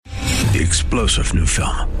The explosive new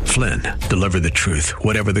film, Flynn, deliver the truth,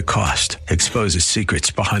 whatever the cost, exposes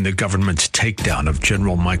secrets behind the government's takedown of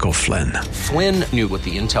General Michael Flynn. Flynn knew what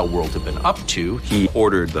the intel world had been up to. He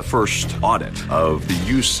ordered the first audit of the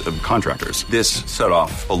use of contractors. This set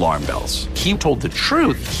off alarm bells. He told the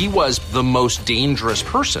truth. He was the most dangerous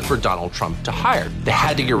person for Donald Trump to hire. They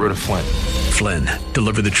had to get rid of Flynn. Flynn,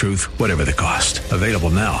 deliver the truth, whatever the cost. Available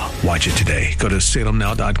now. Watch it today. Go to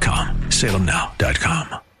salemnow.com.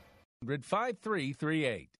 salemnow.com.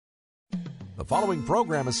 5338. The following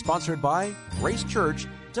program is sponsored by Grace Church,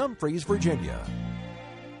 Dumfries, Virginia.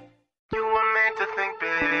 You were meant to think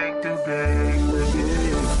big, too big.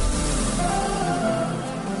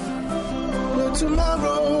 But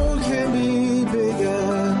tomorrow can be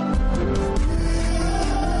bigger.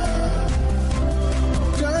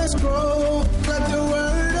 Just grow, let the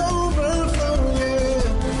word overflow, yeah.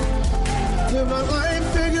 Live a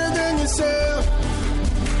life bigger than yourself.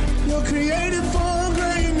 You're created for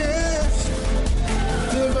greatness.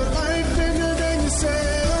 Live a life bigger than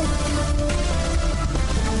yourself.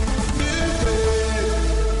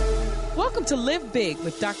 Welcome to Live Big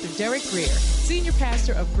with Dr. Derek Greer, Senior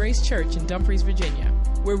Pastor of Grace Church in Dumfries, Virginia,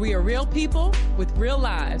 where we are real people with real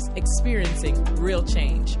lives experiencing real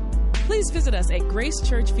change. Please visit us at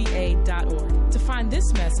gracechurchva.org to find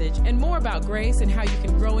this message and more about grace and how you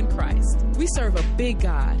can grow in Christ. We serve a big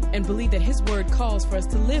God and believe that His Word calls for us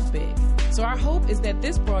to live big. So our hope is that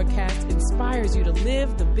this broadcast inspires you to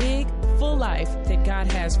live the big, full life that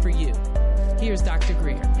God has for you. Here's Dr.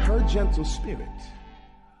 Greer. Her gentle spirit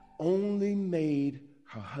only made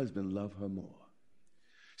her husband love her more.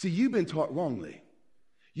 See, you've been taught wrongly.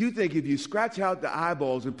 You think if you scratch out the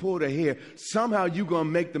eyeballs and pull the hair, somehow you're going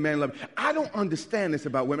to make the man love you. I don't understand this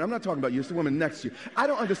about women. I'm not talking about you. It's the woman next to you. I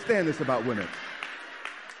don't understand this about women.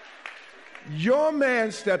 Your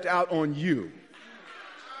man stepped out on you,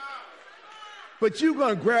 but you're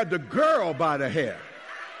going to grab the girl by the hair.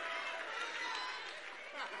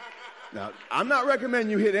 Now, I'm not recommending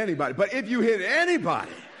you hit anybody, but if you hit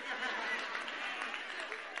anybody,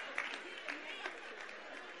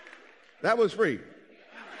 that was free.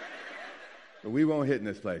 But we won't hit in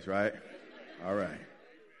this place, right? All right.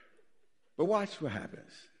 But watch what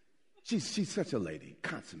happens. She's such a lady,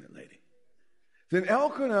 consummate lady. Then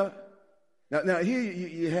Elkanah, now here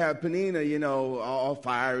you have Peninnah, all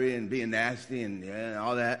fiery and being nasty and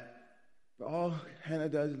all that. But all Hannah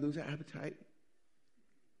does is lose her appetite.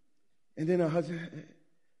 And then her husband,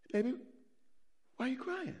 baby, why are you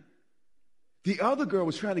crying? The other girl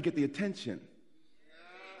was trying to get the attention.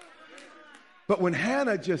 But when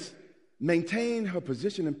Hannah just maintained her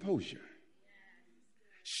position and posture,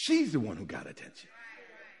 she's the one who got attention.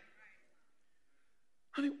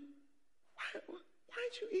 Honey, why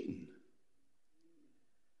aren't you eating?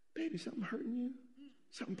 Baby, something hurting you?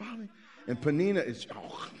 Something bothering you? And Peninnah is,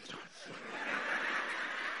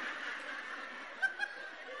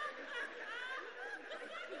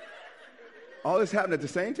 all this happened at the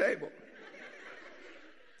same table.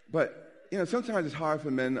 But, sometimes it's hard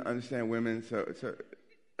for men to understand women, so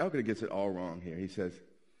Elkanah gets it all wrong here. He says,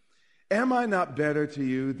 am I not better to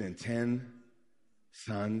you than 10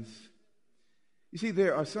 sons? You see,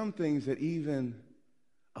 there are some things that even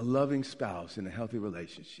a loving spouse in a healthy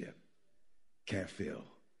relationship can't fill.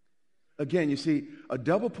 Again, you see, a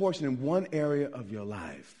double portion in one area of your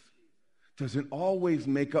life doesn't always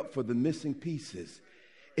make up for the missing pieces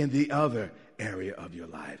in the other area of your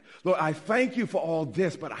life. Lord, I thank you for all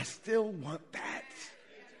this, but I still want that.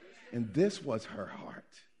 And this was her heart.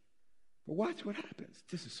 But watch what happens.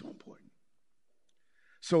 This is so important.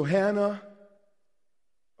 So Hannah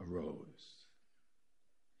arose.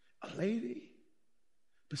 A lady,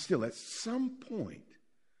 but still at some point,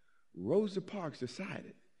 Rosa Parks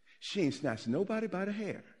decided she ain't snatched nobody by the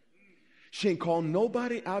hair. She ain't called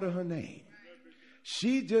nobody out of her name.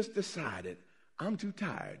 She just decided, I'm too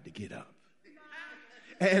tired to get up.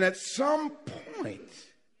 And at some point,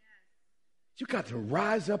 you got to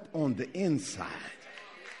rise up on the inside.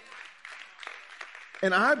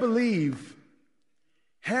 And I believe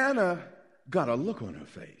Hannah got a look on her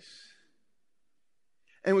face.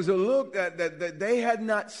 And it was a look that they had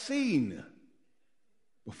not seen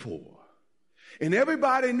before. And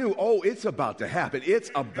everybody knew, it's about to happen. It's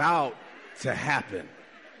about to happen.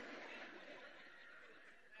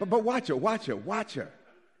 But watch her.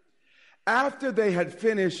 After they had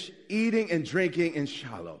finished eating and drinking in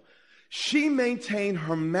Shiloh, she maintained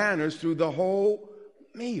her manners through the whole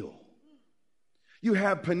meal. You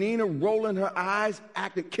have Peninnah rolling her eyes,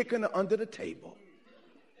 kicking her under the table.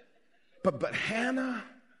 But Hannah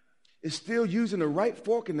is still using the right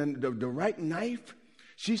fork and the right knife.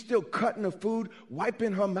 She's still cutting the food,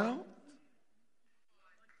 wiping her mouth.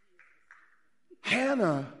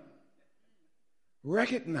 Hannah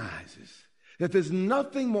recognizes that there's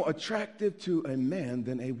nothing more attractive to a man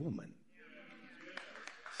than a woman.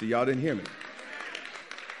 See, y'all didn't hear me.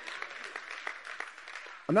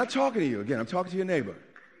 I'm not talking to you again. I'm talking to your neighbor.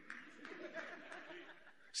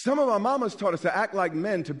 Some of our mamas taught us to act like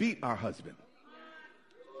men to beat our husband.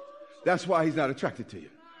 That's why he's not attracted to you.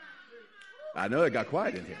 I know it got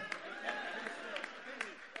quiet in here.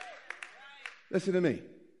 Listen to me.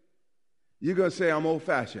 You're going to say I'm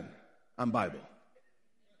old-fashioned. I'm Bible.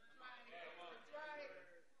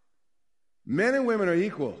 Men and women are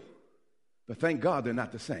equal, but thank God they're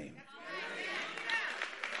not the same.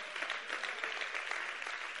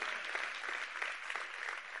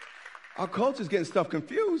 Our culture's getting stuff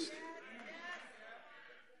confused.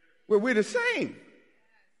 Where we're the same.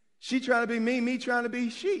 She trying to be me trying to be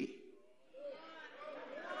she.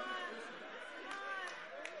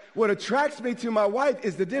 What attracts me to my wife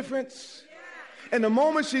is the difference. And the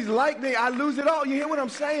moment she's like me, I lose it all. You hear what I'm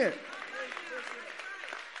saying?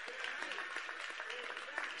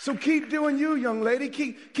 So keep doing you, young lady.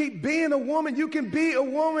 Keep being a woman. You can be a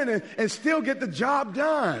woman and still get the job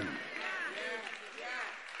done.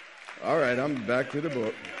 All right, I'm back to the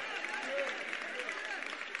book.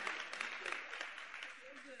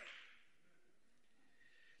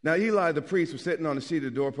 Now, Eli, the priest, was sitting on the seat of the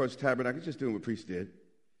doorpost of the tabernacle, just doing what priests did.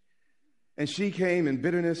 And she came in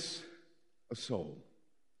bitterness of soul.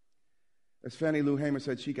 As Fannie Lou Hamer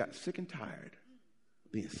said, she got sick and tired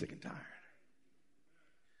of being sick and tired.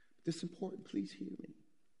 But this is important. Please hear me.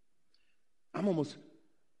 I'm almost,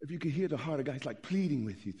 if you could hear the heart of God, it's like pleading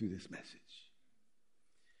with you through this message.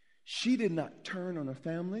 She did not turn on her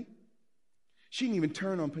family. She didn't even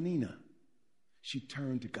turn on Penina. She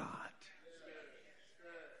turned to God.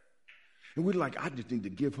 And we're like, I just need to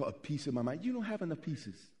give her a piece of my mind. You don't have enough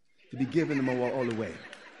pieces to be giving them all the way.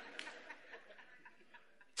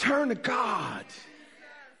 Turn to God.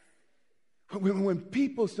 When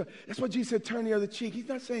people start, that's what Jesus said, turn the other cheek. He's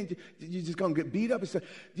not saying you're just going to get beat up. He said,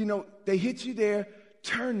 they hit you there.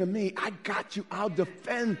 Turn to me. I got you. I'll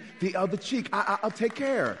defend the other cheek. I'll take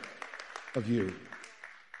care of you.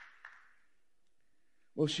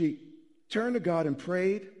 Well, she turned to God and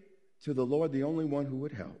prayed to the Lord, the only one who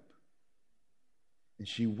would help. And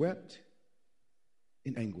she wept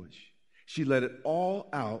in anguish. She let it all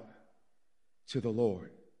out to the Lord.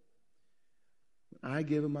 When I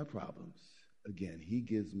give him my problems, again, he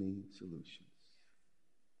gives me solutions.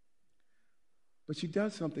 But she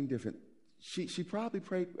does something different. She probably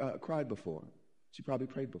cried before. She probably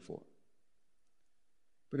prayed before.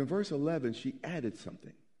 But in verse 11, she added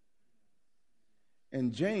something.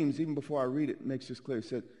 And James, even before I read it, makes this clear. He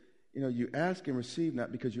said, you ask and receive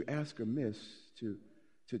not because you ask amiss to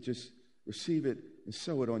just receive it and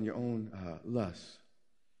sow it on your own lust.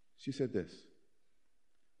 She said this.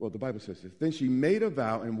 Well, the Bible says this. Then she made a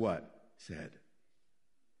vow and what? Said.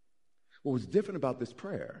 What was different about this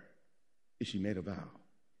prayer is she made a vow.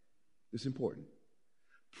 This is important.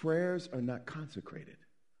 Prayers are not consecrated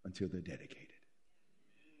until they're dedicated.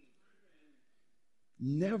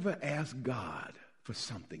 Never ask God for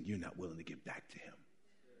something you're not willing to give back to him.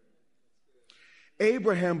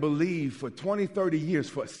 Abraham believed for 20, 30 years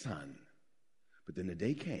for a son. But then the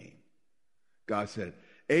day came. God said,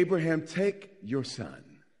 Abraham, take your son,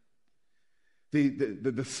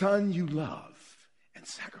 the son you love, and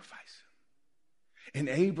sacrifice him. And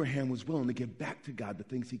Abraham was willing to give back to God the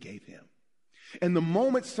things he gave him. And the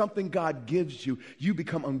moment something God gives you, you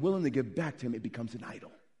become unwilling to give back to him, it becomes an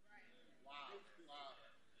idol.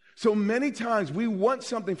 So many times we want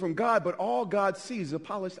something from God, but all God sees is a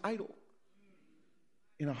polished idol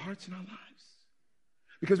in our hearts and our lives.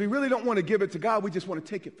 Because we really don't want to give it to God, we just want to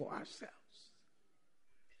take it for ourselves.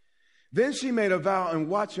 Then she made a vow, and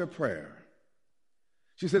watch her prayer.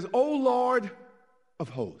 She says, O Lord of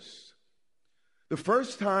hosts. The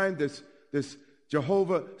first time this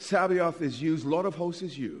Jehovah Sabaoth is used, Lord of hosts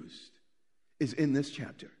is used, is in this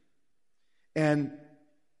chapter. And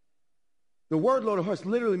the word Lord of hosts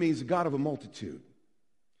literally means the God of a multitude.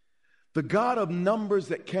 The God of numbers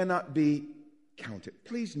that cannot be counted.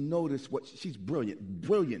 Please notice what she's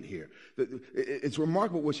brilliant here. It's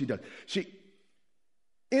remarkable what she does. She,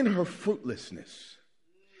 in her fruitlessness,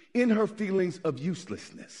 in her feelings of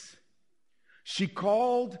uselessness, she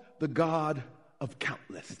called the God of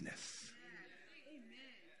countlessness.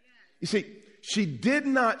 You see, she did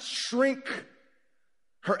not shrink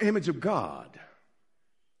her image of God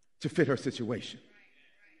to fit her situation.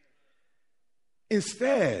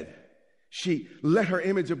 Instead, she let her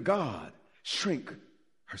image of God shrink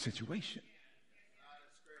her situation.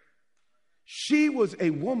 She was a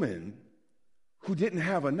woman who didn't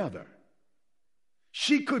have another.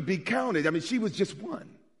 She could be counted. I mean, she was just one.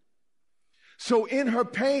 So in her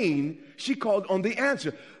pain, she called on the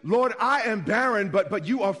answer. Lord, I am barren, but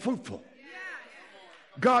you are fruitful.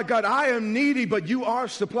 God, I am needy, but you are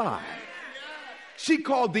supply. She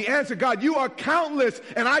called the answer. God, you are countless,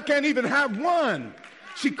 and I can't even have one.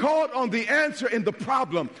 She called on the answer in the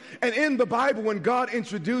problem. And in the Bible, when God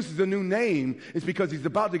introduces a new name, it's because he's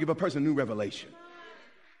about to give a person new revelation.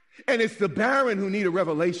 And it's the barren who need a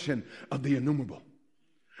revelation of the innumerable,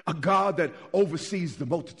 a God that oversees the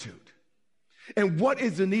multitude. And what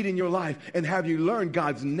is the need in your life? And have you learned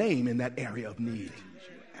God's name in that area of need?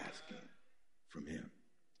 You're asking from him.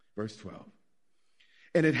 Verse 12.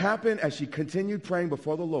 And it happened as she continued praying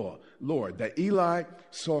before the Lord, that Eli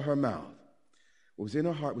saw her mouth. What was in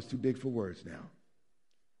her heart was too big for words now.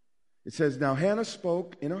 It says, now Hannah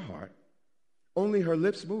spoke in her heart, only her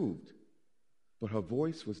lips moved, but her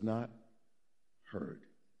voice was not heard.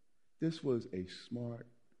 This was a smart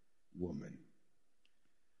woman.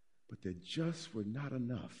 But there just were not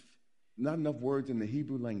enough words in the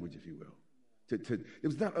Hebrew language, if you will. There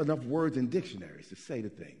was not enough words in dictionaries to say the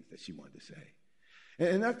things that she wanted to say.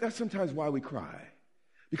 And that's sometimes why we cry,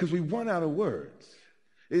 because we run out of words.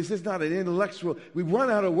 It's just not an intellectual. We run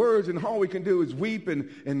out of words, and all we can do is weep and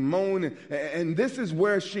moan. And this is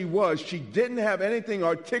where she was. She didn't have anything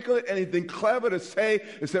articulate, anything clever to say,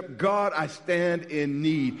 except, God, I stand in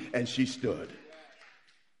need. And she stood.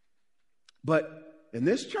 But in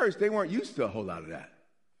this church, they weren't used to a whole lot of that.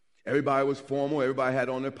 Everybody was formal. Everybody had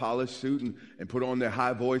on their polished suit and put on their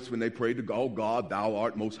high voice when they prayed to God, oh, God, thou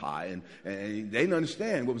art most high. And they didn't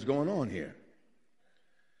understand what was going on here.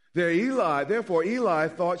 Therefore, Eli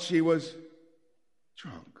thought she was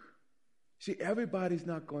drunk. See, everybody's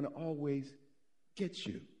not going to always get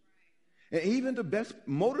you. And even the best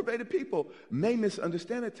motivated people may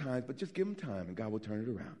misunderstand at times, but just give them time and God will turn it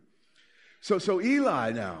around. So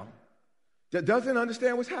Eli now that doesn't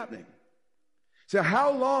understand what's happening. So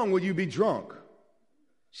how long will you be drunk?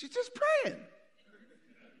 She's just praying.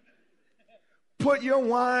 Put your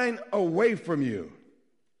wine away from you.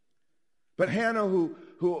 But Hannah,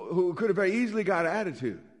 who could have very easily got an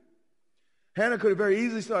attitude. Hannah could have very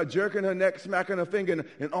easily started jerking her neck, smacking her finger,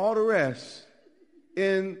 and all the rest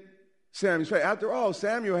in Samuel's face. After all,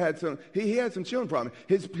 Samuel had some children problems.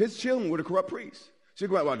 His children were the corrupt priests. She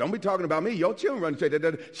go, well, don't be talking about me. Your children run straight.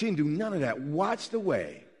 She didn't do none of that. Watch the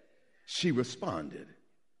way she responded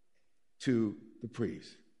to the priest.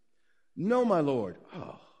 No, my Lord.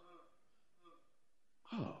 Oh.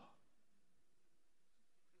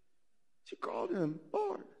 She called him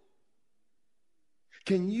Lord.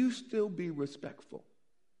 Can you still be respectful?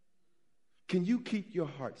 Can you keep your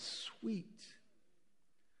heart sweet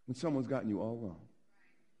when someone's gotten you all wrong?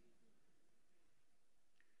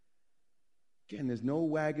 Again, there's no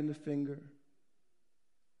wagging the finger,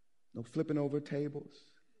 no flipping over tables.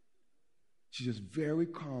 She just very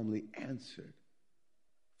calmly answered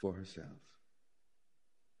for herself.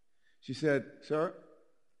 She said, sir,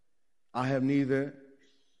 I have neither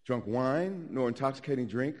drunk wine nor intoxicating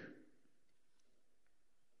drink.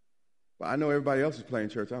 Well, I know everybody else is playing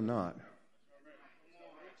church. I'm not.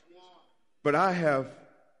 But I have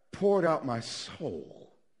poured out my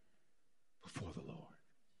soul before the Lord.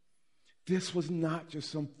 This was not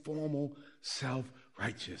just some formal,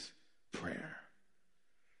 self-righteous prayer.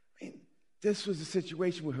 I mean, this was a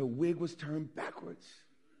situation where her wig was turned backwards.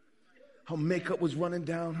 Her makeup was running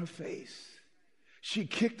down her face. She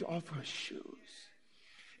kicked off her shoes.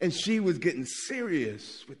 And she was getting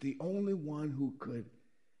serious with the only one who could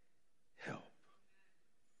help.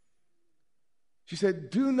 She said,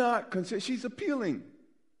 do not consider, she's appealing.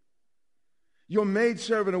 Your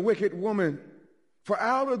maidservant, a wicked woman, for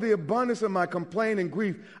out of the abundance of my complaint and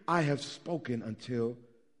grief, I have spoken until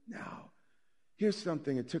now. Here's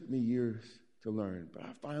something it took me years to learn, but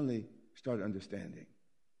I finally started understanding.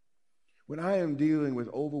 When I am dealing with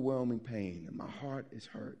overwhelming pain and my heart is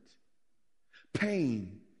hurt,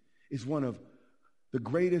 pain is one of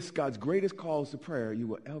God's greatest calls to prayer you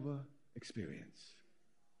will ever experience.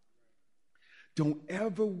 Don't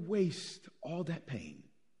ever waste all that pain,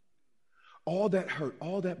 all that hurt,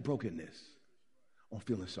 all that brokenness on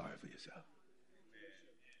feeling sorry for yourself.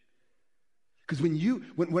 Because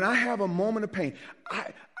when I have a moment of pain,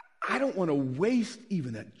 I don't want to waste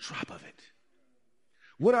even a drop of it.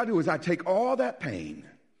 What I do is I take all that pain.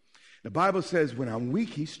 The Bible says when I'm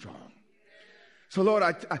weak, he's strong. So Lord,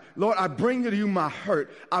 I bring to you my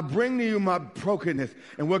hurt. I bring to you my brokenness.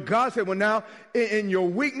 And what God said, well, now in your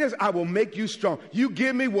weakness, I will make you strong. You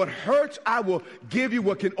give me what hurts, I will give you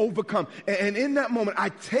what can overcome. And in that moment, I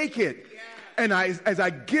take it And as I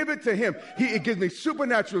give it to him, it gives me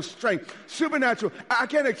supernatural strength, supernatural. I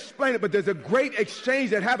can't explain it, but there's a great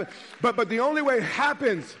exchange that happens. But the only way it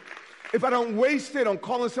happens, if I don't waste it on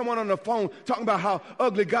calling someone on the phone, talking about how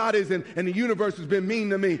ugly God is and the universe has been mean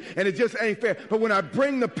to me, and it just ain't fair. But when I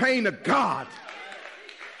bring the pain to God,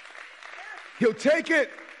 he'll take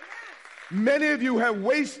it. Many of you have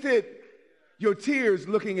wasted your tears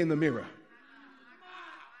looking in the mirror.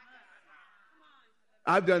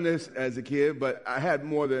 I've done this as a kid, but I had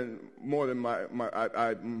more than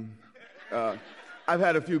I've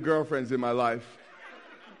had a few girlfriends in my life.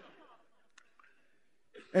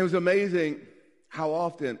 And it was amazing how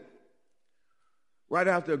often, right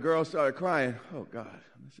after a girl started crying, oh God,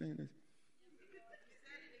 I'm saying this.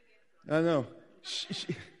 I know.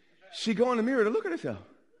 She go in the mirror to look at herself.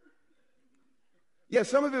 Yeah,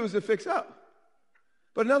 some of it was to fix up.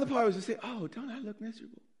 But another part was to say, oh, don't I look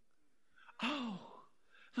miserable? Oh,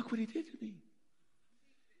 look what he did to me.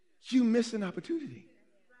 You missed an opportunity.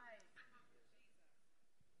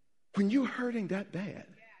 When you're hurting that bad,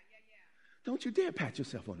 don't you dare pat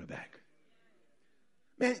yourself on the back.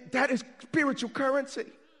 Man, that is spiritual currency.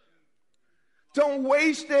 Don't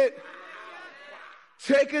waste it.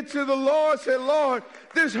 Take it to the Lord. Say, Lord,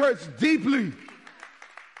 this hurts deeply.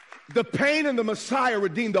 The pain in the Messiah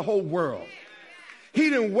redeemed the whole world. He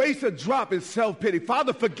didn't waste a drop in self-pity.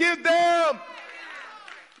 Father, forgive them.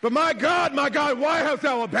 But my God, why hast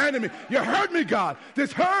thou abandoned me? You hurt me, God.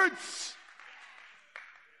 This hurts.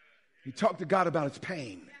 He talked to God about his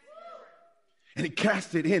pain. And he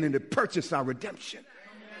cast it in and it purchased our redemption.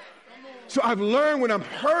 So I've learned when I'm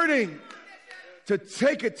hurting to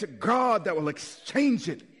take it to God that will exchange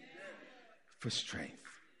it for strength.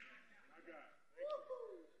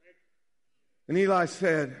 And Eli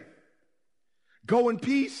said, go in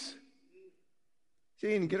peace. She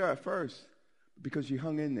didn't get her at first because she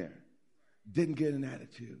hung in there. Didn't get an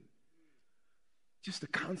attitude. Just a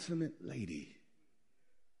consummate lady.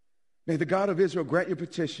 May the God of Israel grant your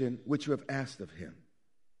petition which you have asked of him.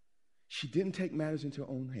 She didn't take matters into her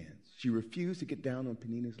own hands. She refused to get down on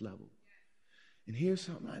Penina's level. And here's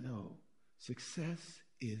something I know. Success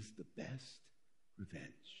is the best revenge.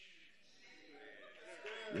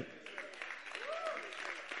 Yeah.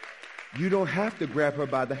 You don't have to grab her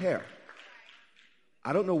by the hair.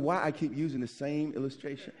 I don't know why I keep using the same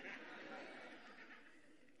illustration.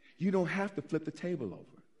 You don't have to flip the table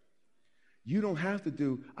over. You don't have to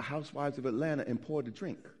do a Housewives of Atlanta and pour the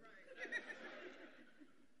drink.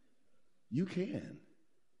 You can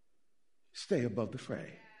stay above the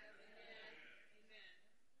fray.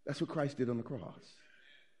 That's what Christ did on the cross.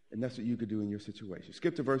 And that's what you could do in your situation.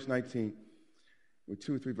 Skip to verse 19. We're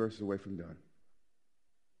 2 or 3 verses away from done.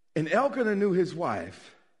 And Elkanah knew his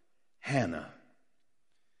wife, Hannah.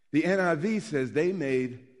 The NIV says they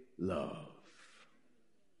made love.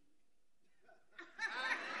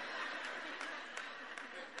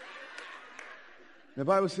 The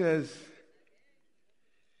Bible says,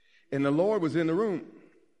 and the Lord was in the room.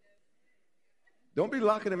 Don't be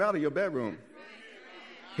locking him out of your bedroom.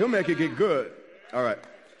 He'll make it get good. All right.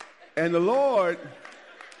 And the Lord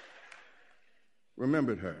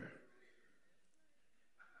remembered her.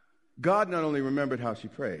 God not only remembered how she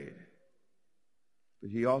prayed, but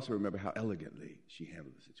he also remembered how elegantly she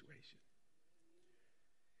handled the situation.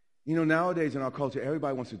 You know, nowadays in our culture,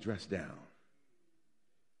 everybody wants to dress down.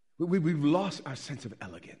 We've lost our sense of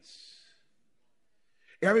elegance.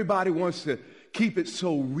 Everybody wants to keep it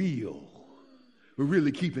so real. We're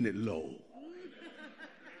really keeping it low.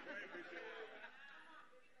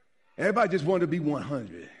 Everybody just wanted to be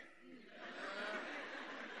 100.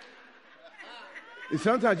 And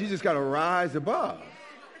sometimes you just got to rise above.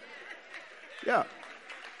 Yeah.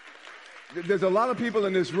 There's a lot of people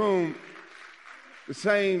in this room, the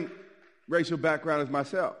same racial background as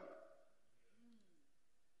myself.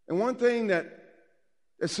 And one thing that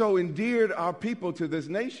so endeared our people to this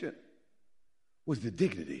nation was the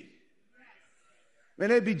dignity. Man,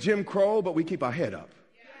 they'd be Jim Crow, but we keep our head up.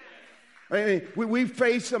 I mean, we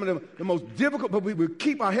face some of the most difficult, but we would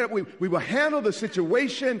keep our head up. We would handle the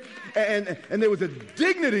situation, and there was a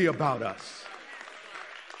dignity about us.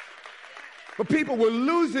 But people were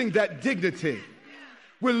losing that dignity.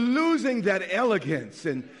 We're losing that elegance,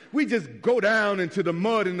 and we just go down into the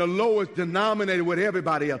mud in the lowest denominator with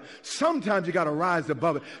everybody else. Sometimes you got to rise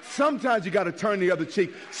above it. Sometimes you got to turn the other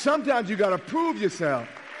cheek. Sometimes you got to prove yourself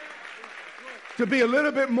to be a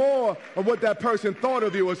little bit more of what that person thought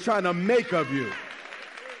of you was trying to make of you.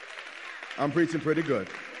 I'm preaching pretty good.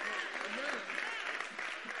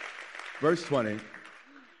 Verse 20.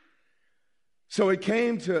 So it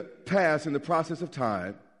came to pass in the process of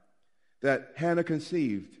time that Hannah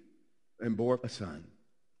conceived and bore a son.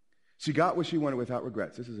 She got what she wanted without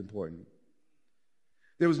regrets. This is important.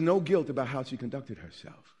 There was no guilt about how she conducted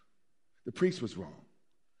herself. The priest was wrong.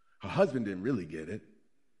 Her husband didn't really get it.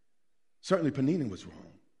 Certainly Peninnah was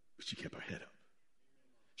wrong, but she kept her head up.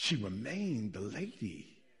 She remained the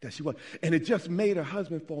lady that she was. And it just made her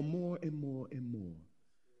husband fall more and more and more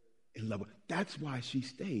in love with her. That's why she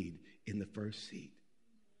stayed in the first seat.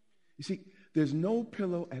 You see, there's no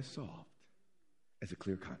pillow as soft as a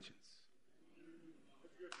clear conscience.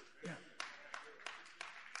 Yeah.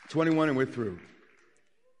 21 and we're through.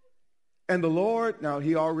 And the Lord, now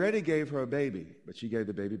he already gave her a baby, but she gave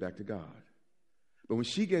the baby back to God. But when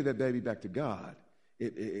she gave that baby back to God,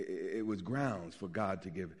 it was grounds for God to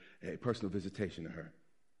give a personal visitation to her.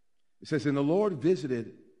 It says, and the Lord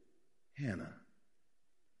visited Hannah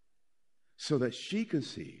so that she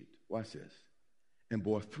conceived, watch this, and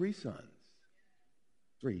bore 3 sons,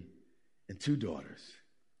 3, and 2 daughters.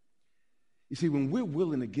 You see, when we're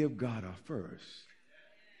willing to give God our first,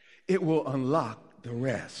 it will unlock the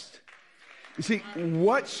rest. You see,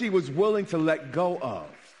 what she was willing to let go of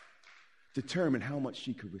determined how much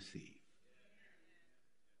she could receive.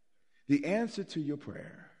 The answer to your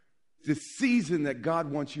prayer, the season that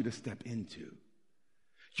God wants you to step into,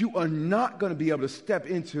 you are not going to be able to step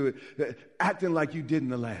into it acting like you did in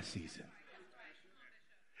the last season.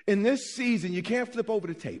 In this season, you can't flip over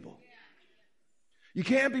the table. You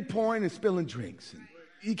can't be pouring and spilling drinks. And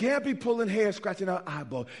you can't be pulling hair, scratching out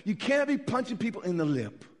eyeball. You can't be punching people in the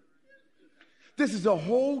lip. This is a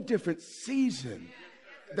whole different season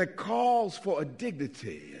that calls for a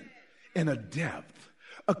dignity and a depth,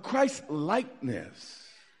 a Christ-likeness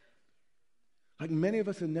like many of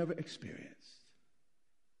us have never experienced.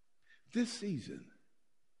 This season,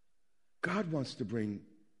 God wants to bring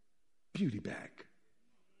beauty back,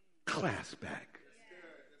 class back,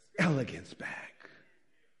 elegance back.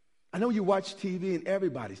 I know you watch TV and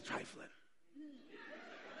everybody's trifling.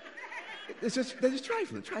 They're just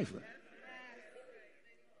trifling.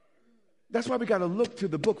 That's why we got to look to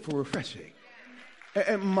the book for refreshing.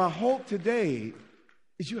 And my hope today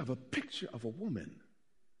is you have a picture of a woman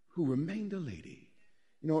who remained a lady.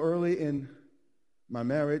 You know, early in my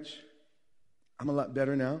marriage, I'm a lot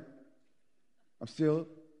better now.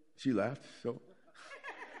 She laughed, so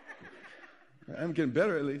I'm getting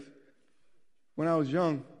better at least. When I was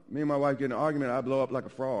young, me and my wife get in an argument, I'd blow up like a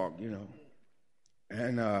frog, you know.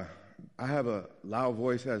 And I have a loud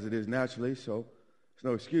voice as it is naturally, so it's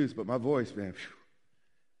no excuse, but my voice, man.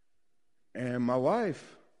 Whew. And my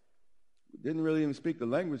wife didn't really even speak the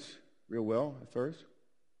language real well at first.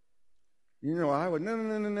 You know, I would, no.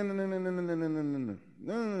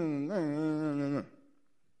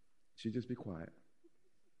 She'd just be quiet.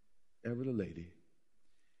 Ever the lady.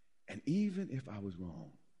 And even if I was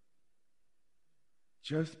wrong,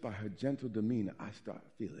 just by her gentle demeanor, I start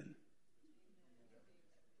feeling,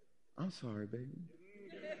 I'm sorry, baby.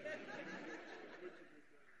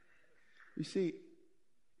 You see,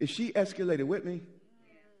 if she escalated with me,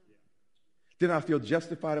 then I feel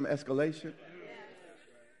justified in escalation.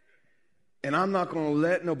 And I'm not going to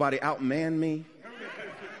let nobody outman me.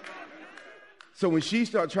 So when she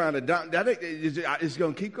starts trying to, it's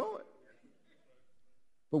going to keep going.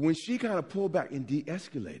 But when she kind of pulled back and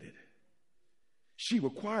de-escalated, she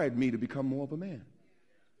required me to become more of a man.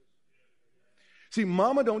 See,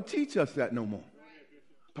 mama don't teach us that no more.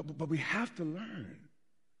 But we have to learn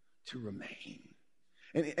to remain.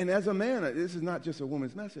 And as a man, this is not just a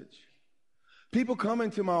woman's message. People come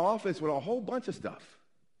into my office with a whole bunch of stuff.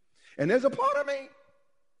 And there's a part of me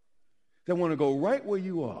that want to go right where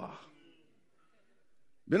you are.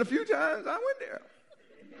 Been a few times I went there.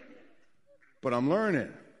 But I'm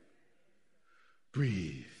learning.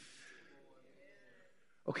 Breathe.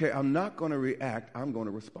 Okay, I'm not going to react. I'm going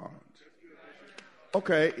to respond.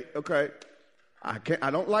 Okay. I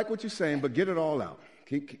don't like what you're saying, but get it all out.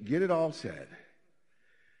 Get it all said.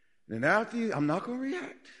 And after I'm not going to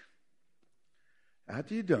react.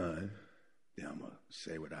 After you're done, then I'm going to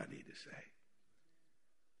say what I need to say.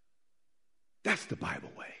 That's the Bible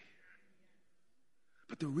way.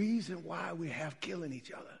 But the reason why we have killing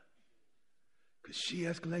each other, because she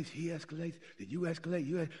escalates, he escalates, then you escalate,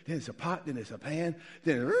 then it's a pot, then it's a pan,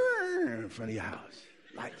 then in front of your house,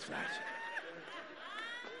 lights flashing.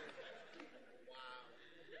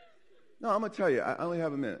 No, I'm going to tell you, I only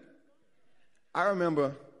have a minute. I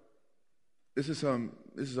remember, this is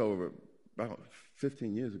over about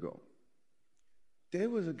 15 years ago. There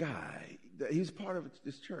was a guy, he's part of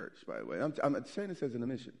this church, by the way. I'm saying this as an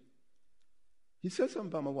admission. He said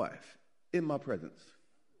something about my wife in my presence.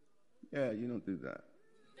 Yeah, you don't do that.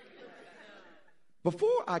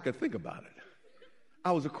 Before I could think about it,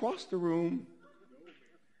 I was across the room,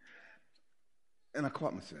 and I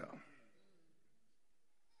caught myself.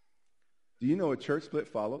 Do you know a church split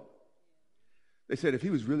followed? They said if he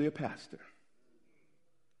was really a pastor,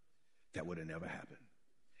 that would have never happened.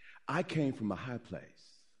 I came from a high place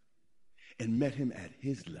and met him at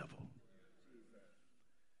his level.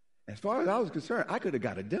 As far as I was concerned, I could have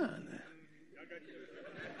got it done.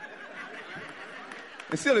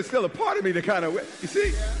 And still, it's still a part of me that kind of, you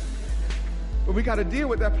see? But we got to deal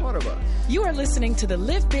with that part of us. You are listening to the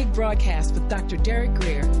Live Big broadcast with Dr. Derek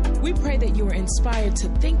Grier. We pray that you are inspired to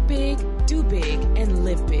think big, do big, and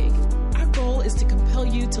live big. Our goal is to compel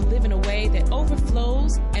you to live in a way that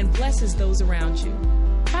overflows and blesses those around you.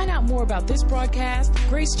 Find out more about this broadcast,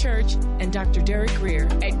 Grace Church, and Dr. Derek Grier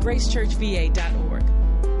at gracechurchva.org.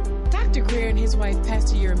 Dr. Grier and his wife,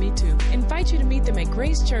 Pastor Yeremitu, invite you to meet them at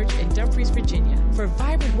Grace Church in Dumfries, Virginia, for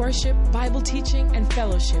vibrant worship, Bible teaching, and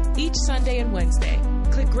fellowship each Sunday and Wednesday.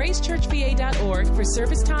 Click gracechurchva.org for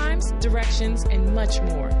service times, directions, and much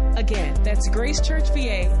more. Again, that's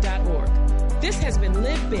gracechurchva.org. This has been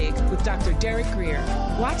Live Big with Dr. Derek Grier.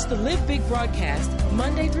 Watch the Live Big broadcast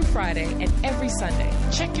Monday through Friday and every Sunday.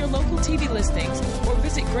 Check your local TV listings or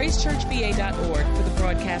visit gracechurchva.org for the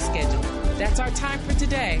broadcast schedule. That's our time for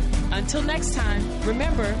today. Until next time,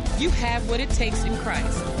 remember, you have what it takes in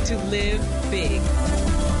Christ to live big.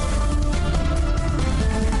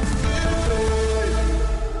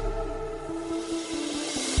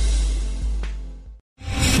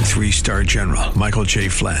 Three-star General Michael J.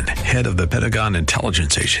 Flynn, head of the Pentagon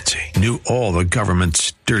Intelligence Agency, knew all the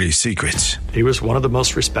government's dirty secrets. He was one of the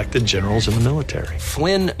most respected generals in the military.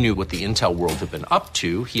 Flynn knew what the intel world had been up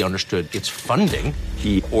to. He understood its funding.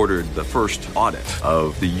 He ordered the first audit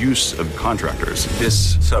of the use of contractors.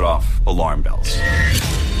 This set off alarm bells.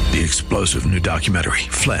 The explosive new documentary,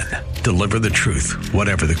 Flynn, Deliver the Truth,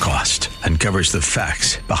 Whatever the Cost, uncovers the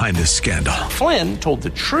facts behind this scandal. Flynn told the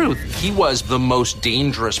truth. He was the most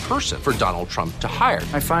dangerous person for Donald Trump to hire.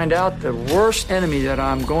 I find out the worst enemy that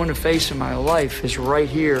I'm going to face in my life is right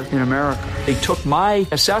here in America. They took my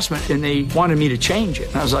assessment and they wanted me to change it.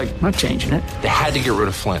 And I was like, I'm not changing it. They had to get rid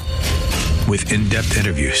of Flynn. With in-depth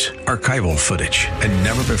interviews, archival footage, and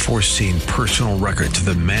never-before-seen personal records of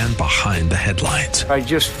the man behind the headlines. I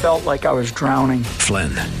just felt like I was drowning. Flynn,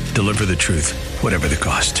 Deliver the Truth, Whatever the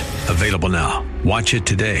Cost. Available now. Watch it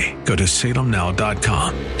today. Go to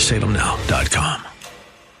salemnow.com. salemnow.com.